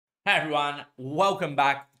Hey everyone, welcome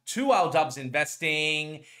back to Dubs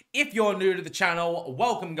Investing. If you're new to the channel,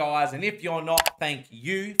 welcome guys, and if you're not, thank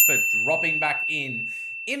you for dropping back in.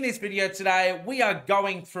 In this video today, we are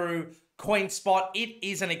going through Coinspot. It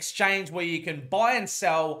is an exchange where you can buy and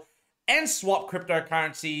sell and swap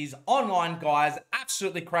cryptocurrencies online, guys.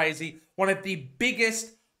 Absolutely crazy. One of the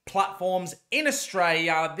biggest platforms in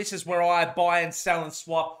Australia. This is where I buy and sell and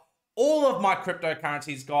swap all of my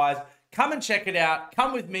cryptocurrencies, guys. Come and check it out.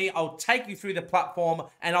 Come with me. I'll take you through the platform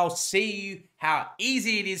and I'll see you how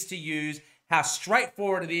easy it is to use, how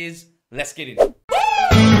straightforward it is. Let's get into it.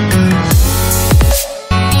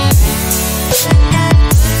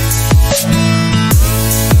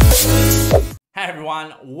 Hey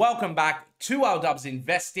everyone, welcome back to Dubs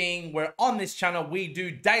Investing, where on this channel we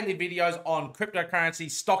do daily videos on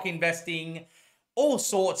cryptocurrency, stock investing, all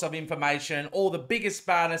sorts of information, all the biggest,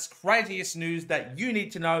 baddest, craziest news that you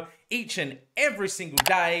need to know each and every single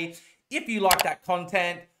day. If you like that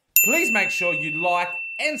content, please make sure you like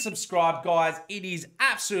and subscribe, guys. It is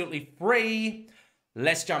absolutely free.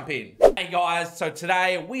 Let's jump in. Hey guys, so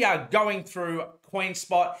today we are going through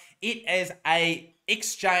Coinspot. It is a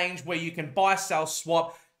exchange where you can buy, sell,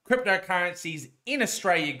 swap cryptocurrencies in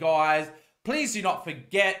Australia, guys. Please do not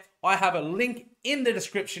forget, I have a link in the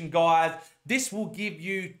description, guys. This will give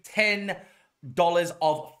you $10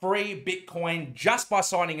 of free Bitcoin just by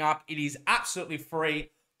signing up. It is absolutely free.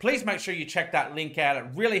 Please make sure you check that link out. It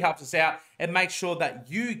really helps us out and make sure that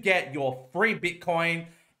you get your free Bitcoin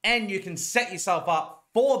and you can set yourself up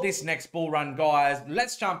for this next bull run, guys.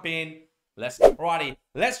 Let's jump in. Alrighty,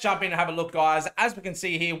 let's jump in and have a look, guys. As we can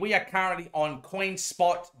see here, we are currently on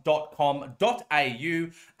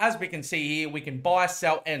coinspot.com.au. As we can see here, we can buy,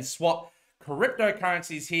 sell, and swap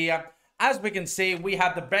cryptocurrencies here. As we can see, we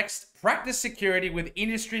have the best practice security with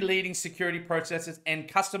industry-leading security processes and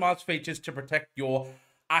customized features to protect your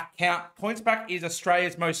account. Coinspot is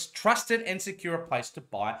Australia's most trusted and secure place to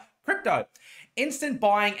buy crypto. Instant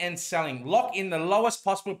buying and selling. Lock in the lowest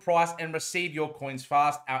possible price and receive your coins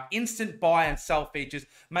fast. Our instant buy and sell features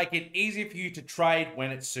make it easy for you to trade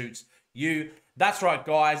when it suits you. That's right,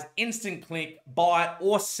 guys. Instant click, buy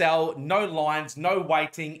or sell. No lines, no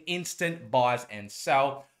waiting. Instant buys and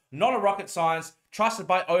sell. Not a rocket science. Trusted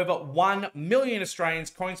by over 1 million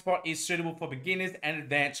Australians, Coinspot is suitable for beginners and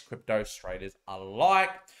advanced crypto traders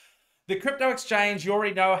alike. The crypto exchange, you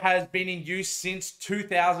already know, has been in use since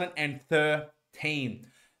 2013.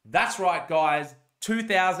 That's right, guys,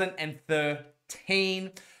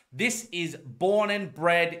 2013. This is born and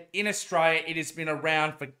bred in Australia. It has been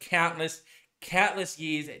around for countless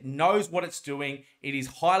years. It knows what it's doing. It is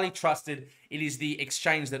highly trusted. It is the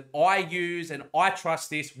exchange that I use, and I trust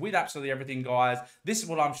this with absolutely everything, guys. This is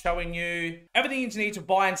what I'm showing you. Everything you need to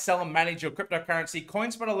buy and sell and manage your cryptocurrency.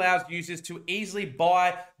 Coinspot allows users to easily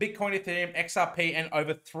buy Bitcoin, Ethereum, XRP, and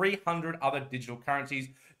over 300 other digital currencies.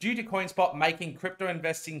 Due to Coinspot making crypto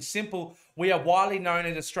investing simple, we are widely known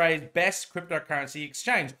as Australia's best cryptocurrency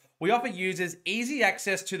exchange. We offer users easy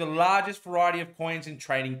access to the largest variety of coins and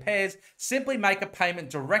trading pairs. Simply make a payment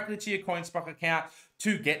directly to your Coinspot account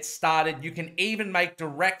to get started. You can even make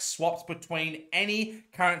direct swaps between any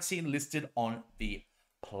currency listed on the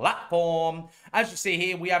platform. As you see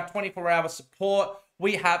here, we have 24-hour support.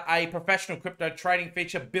 We have a professional crypto trading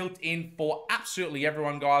feature built in for absolutely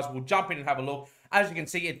everyone, guys. We'll jump in and have a look. As you can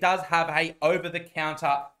see, it does have a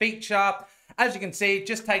over-the-counter feature. As you can see, it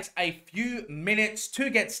just takes a few minutes to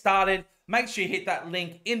get started. Make sure you hit that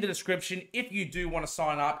link in the description if you do want to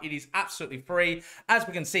sign up. It is absolutely free. As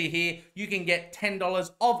we can see here, you can get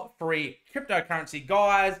 $10 of free cryptocurrency,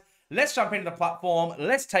 guys. Let's jump into the platform.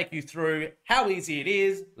 Let's take you through how easy it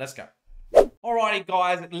is. Let's go. Alrighty,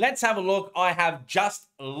 guys, let's have a look. I have just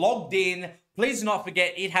logged in. Please do not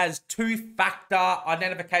forget, it has two-factor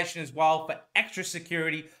identification as well for extra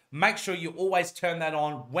security. Make sure you always turn that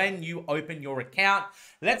on when you open your account.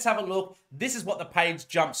 Let's have a look. This is what the page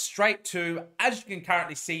jumps straight to. As you can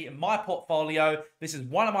currently see in my portfolio, this is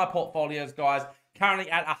one of my portfolios, guys,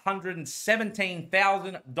 currently at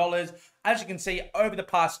 $117,000. As you can see, over the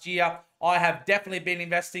past year, I have definitely been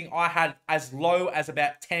investing. I had as low as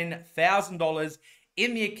about $10,000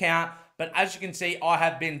 in the account. But as you can see, I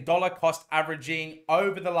have been dollar cost averaging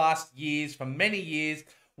over the last years, for many years.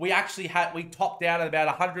 We topped out at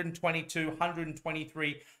about $122,000,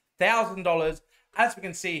 $123,000. As we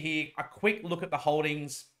can see here, a quick look at the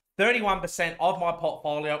holdings. 31% of my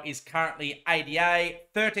portfolio is currently ADA,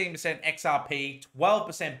 13% XRP,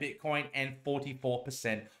 12% Bitcoin, and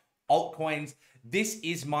 44% altcoins. This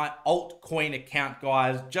is my altcoin account,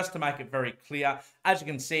 guys, just to make it very clear. As you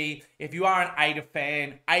can see, if you are an ADA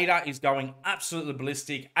fan, ADA is going absolutely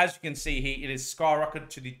ballistic. As you can see here, it is skyrocketed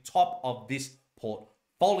to the top of this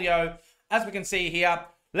portfolio. As we can see here,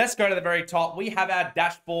 let's go to the very top. We have our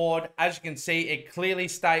dashboard. As you can see, it clearly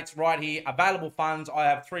states right here, available funds. I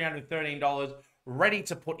have $313 ready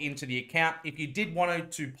to put into the account. If you did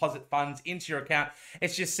want to deposit funds into your account,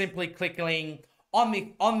 it's just simply clicking on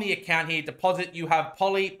the account here, deposit. You have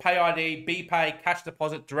Poly, Pay ID, BPay, cash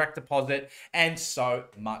deposit, direct deposit, and so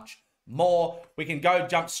much more. We can go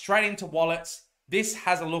jump straight into wallets. This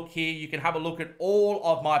has a look here. You can have a look at all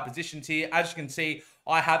of my positions here. As you can see,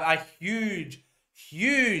 I have a huge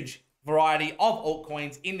variety of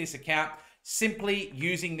altcoins in this account. Simply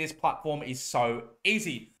using this platform is so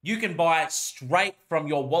easy. You can buy it straight from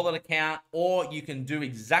your wallet account, or you can do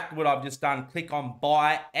exactly what I've just done. Click on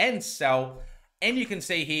buy and sell. And you can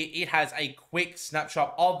see here, it has a quick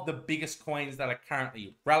snapshot of the biggest coins that are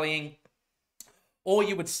currently rallying. All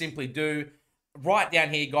you would simply do right down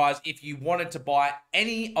here, guys, if you wanted to buy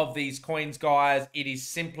any of these coins, guys, it is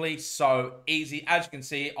simply so easy. As you can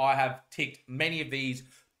see, I have ticked many of these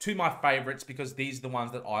to my favorites because these are the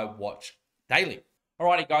ones that I watch daily.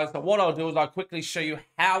 Alrighty, guys, so what I'll do is I'll quickly show you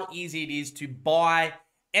how easy it is to buy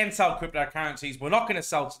and sell cryptocurrencies. We're not going to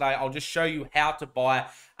sell today. I'll just show you how to buy.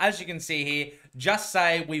 As you can see here, just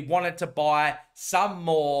say we wanted to buy some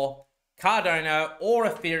more Cardano or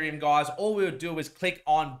Ethereum, guys. All we'll do is click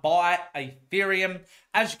on buy Ethereum.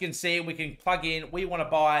 As you can see, we can plug in, we want to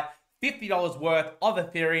buy $50 worth of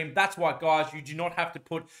Ethereum. That's why, guys, you do not have to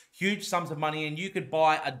put huge sums of money in. You could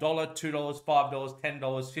buy $1, $2, $5, $10,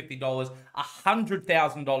 $50,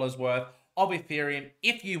 $100,000 worth of Ethereum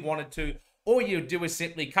if you wanted to. All you do is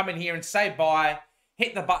simply come in here and say buy,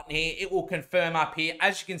 hit the button here. It will confirm up here.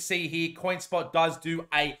 As you can see here, Coinspot does do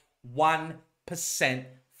a 1%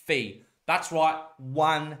 fee. That's right,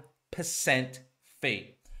 1%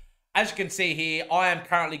 fee. As you can see here, I am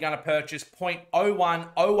currently going to purchase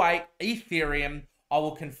 0.0108 Ethereum. I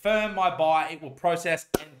will confirm my buy. It will process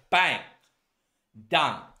and bang,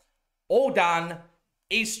 done. All done.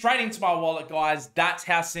 Is straight into my wallet, guys. That's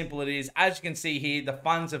how simple it is. As you can see here, the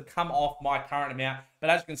funds have come off my current amount. But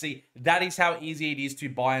as you can see, that is how easy it is to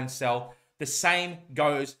buy and sell. The same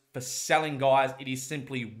goes for selling, guys. It is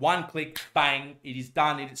simply one click, bang, it is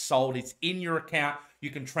done, it is sold, it's in your account. You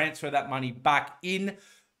can transfer that money back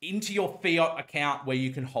into your fiat account where you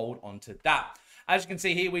can hold on to that. As you can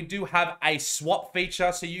see here, we do have a swap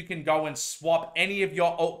feature, so you can go and swap any of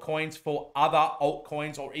your altcoins for other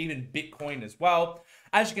altcoins or even Bitcoin as well.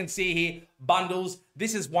 As you can see here, bundles.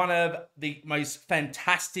 This is one of the most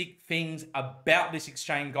fantastic things about this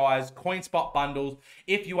exchange, guys. Coinspot bundles.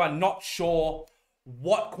 If you are not sure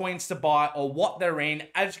what coins to buy or what they're in,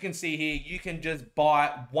 as you can see here, you can just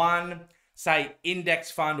buy one, say,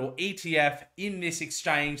 index fund or ETF in this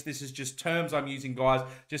exchange. This is just terms I'm using, guys.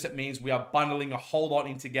 Just it means we are bundling a whole lot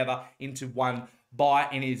in together into one buy,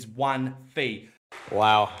 and it is one fee.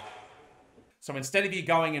 Wow. So instead of you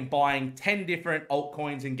going and buying 10 different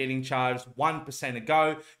altcoins and getting charged 1% a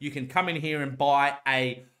go, you can come in here and buy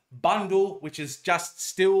a bundle, which is just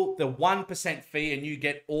still the 1% fee, and you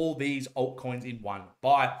get all these altcoins in one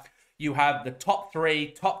buy. You have the top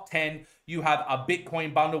 3, top 10. You have a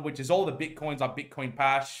Bitcoin bundle, which is all the Bitcoins on Bitcoin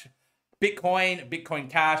Cash, Bitcoin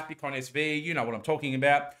Cash, Bitcoin SV. You know what I'm talking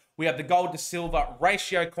about. We have the gold to silver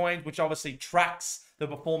ratio coins, which obviously tracks the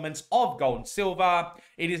performance of gold and silver.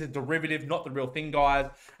 It is a derivative, not the real thing, guys.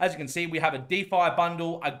 As you can see, we have a DeFi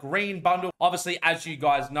bundle, a green bundle. Obviously, as you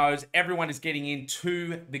guys know, everyone is getting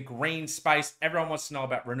into the green space. Everyone wants to know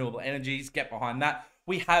about renewable energies. Get behind that.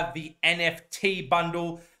 We have the NFT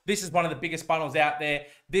bundle. This is one of the biggest bundles out there.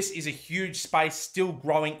 This is a huge space, still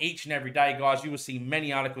growing each and every day, guys. You will see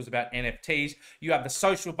many articles about NFTs. You have the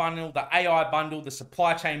social bundle, the AI bundle, the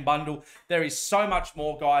supply chain bundle. There is so much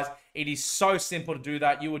more, guys. It is so simple to do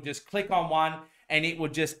that. You would just click on one and it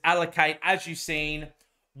would just allocate, as you've seen,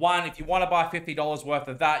 one. If you want to buy $50 worth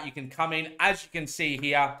of that, you can come in. As you can see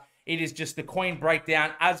here, it is just the coin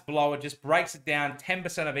breakdown as below. It just breaks it down,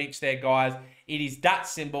 10% of each there, guys. It is that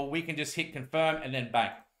simple. We can just hit confirm and then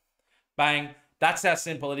bang. Bang. That's how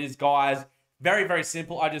simple it is, guys. Very, very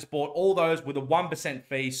simple. I just bought all those with a 1%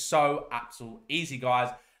 fee. So absolutely easy, guys.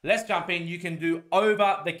 Let's jump in. You can do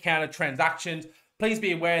over-the-counter transactions. Please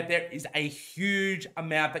be aware there is a huge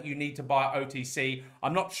amount that you need to buy OTC.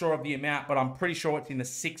 I'm not sure of the amount, but I'm pretty sure it's in the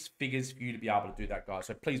 6 figures for you to be able to do that, guys.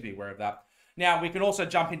 So please be aware of that. Now, we can also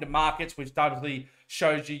jump into markets, which doubly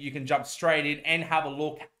shows you can jump straight in and have a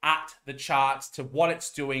look at the charts to what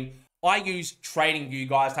it's doing. I use TradingView,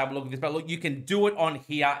 guys, to have a look at this, but look, you can do it on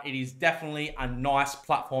here. It is definitely a nice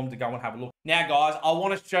platform to go and have a look. Now, guys, I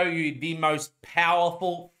want to show you the most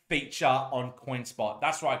powerful feature on Coinspot.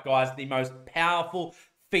 That's right, guys. The most powerful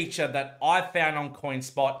feature that I found on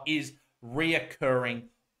Coinspot is reoccurring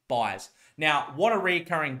buys. Now, what are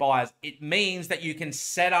reoccurring buys? It means that you can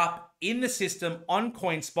set up in the system on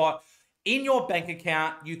Coinspot, in your bank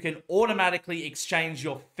account, you can automatically exchange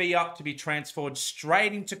your fiat to be transferred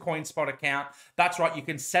straight into Coinspot account. That's right, you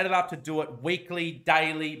can set it up to do it weekly,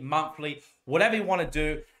 daily, monthly, whatever you want to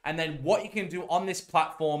do. And then what you can do on this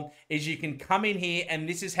platform is you can come in here, and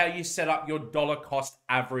this is how you set up your dollar cost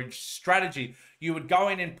average strategy. You would go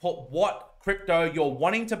in and put what crypto you're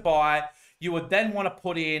wanting to buy. You would then want to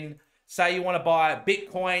put in, say you want to buy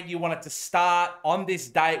Bitcoin, you want it to start on this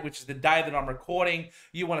date, which is the day that I'm recording.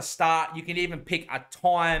 You want to start, you can even pick a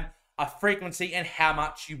time, a frequency, and how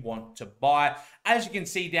much you want to buy. As you can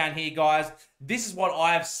see down here, guys, this is what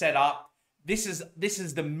I have set up. This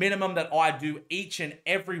is the minimum that I do each and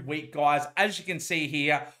every week, guys. As you can see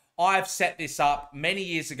here, I've set this up many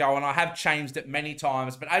years ago, and I have changed it many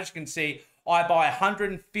times. But as you can see, I buy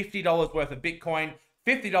 $150 worth of Bitcoin,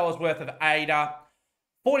 $50 worth of ADA,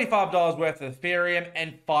 $45 worth of Ethereum,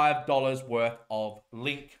 and $5 worth of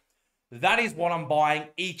Link. That is what I'm buying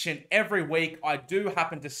each and every week. I do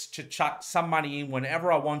happen to chuck some money in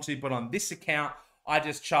whenever I want to, but on this account, I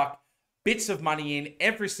just chuck bits of money in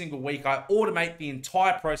every single week. I automate the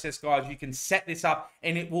entire process, guys. You can set this up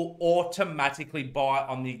and it will automatically buy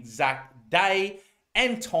on the exact day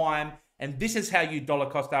and time. And this is how you dollar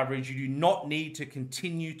cost average. You do not need to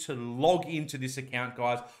continue to log into this account,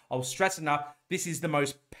 guys. I'll stress enough, this is the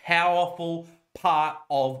most powerful part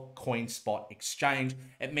of Coinspot Exchange.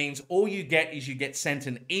 It means all you get is you get sent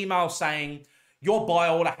an email saying your buy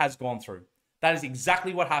order has gone through. That is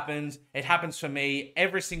exactly what happens. It happens for me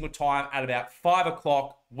every single time at about 5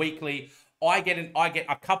 o'clock weekly. I get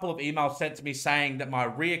a couple of emails sent to me saying that my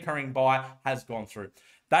reoccurring buy has gone through.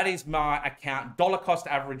 That is my account, dollar cost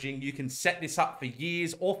averaging. You can set this up for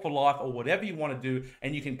years or for life or whatever you want to do,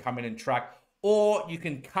 and you can come in and track, or you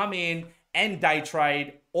can come in and day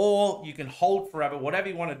trade, or you can hold forever, whatever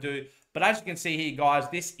you want to do. But as you can see here, guys,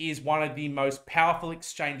 this is one of the most powerful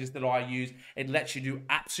exchanges that I use. It lets you do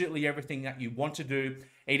absolutely everything that you want to do.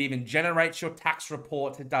 It even generates your tax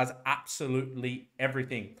reports. It does absolutely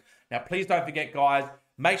everything. Now, please don't forget, guys,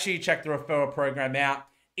 make sure you check the referral program out.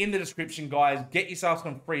 In the description, guys, get yourself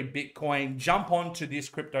some free Bitcoin. Jump onto this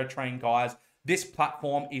crypto train, guys. This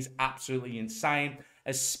platform is absolutely insane,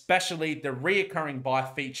 especially the reoccurring buy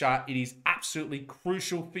feature. It is absolutely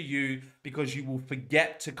crucial for you because you will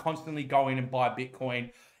forget to constantly go in and buy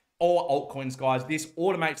Bitcoin or altcoins, guys. This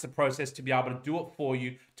automates the process to be able to do it for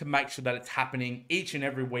you to make sure that it's happening each and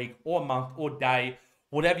every week or month or day,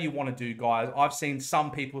 whatever you want to do, guys. I've seen some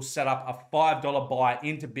people set up a $5 buy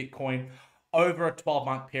into Bitcoin over a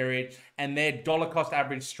 12-month period, and their dollar cost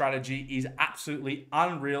average strategy is absolutely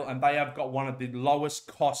unreal, and they have got one of the lowest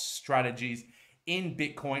cost strategies in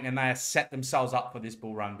Bitcoin, and they have set themselves up for this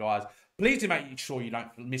bull run, guys. Please do make sure you don't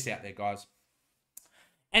miss out there, guys.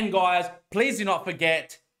 And guys, please do not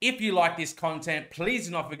forget, if you like this content, please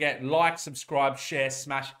do not forget, like, subscribe, share,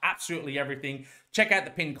 smash, absolutely everything. Check out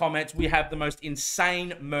the pinned comments. We have the most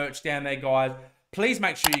insane merch down there, guys. Please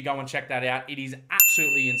make sure you go and check that out. It is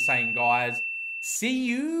absolutely insane, guys. See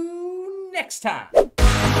you next time.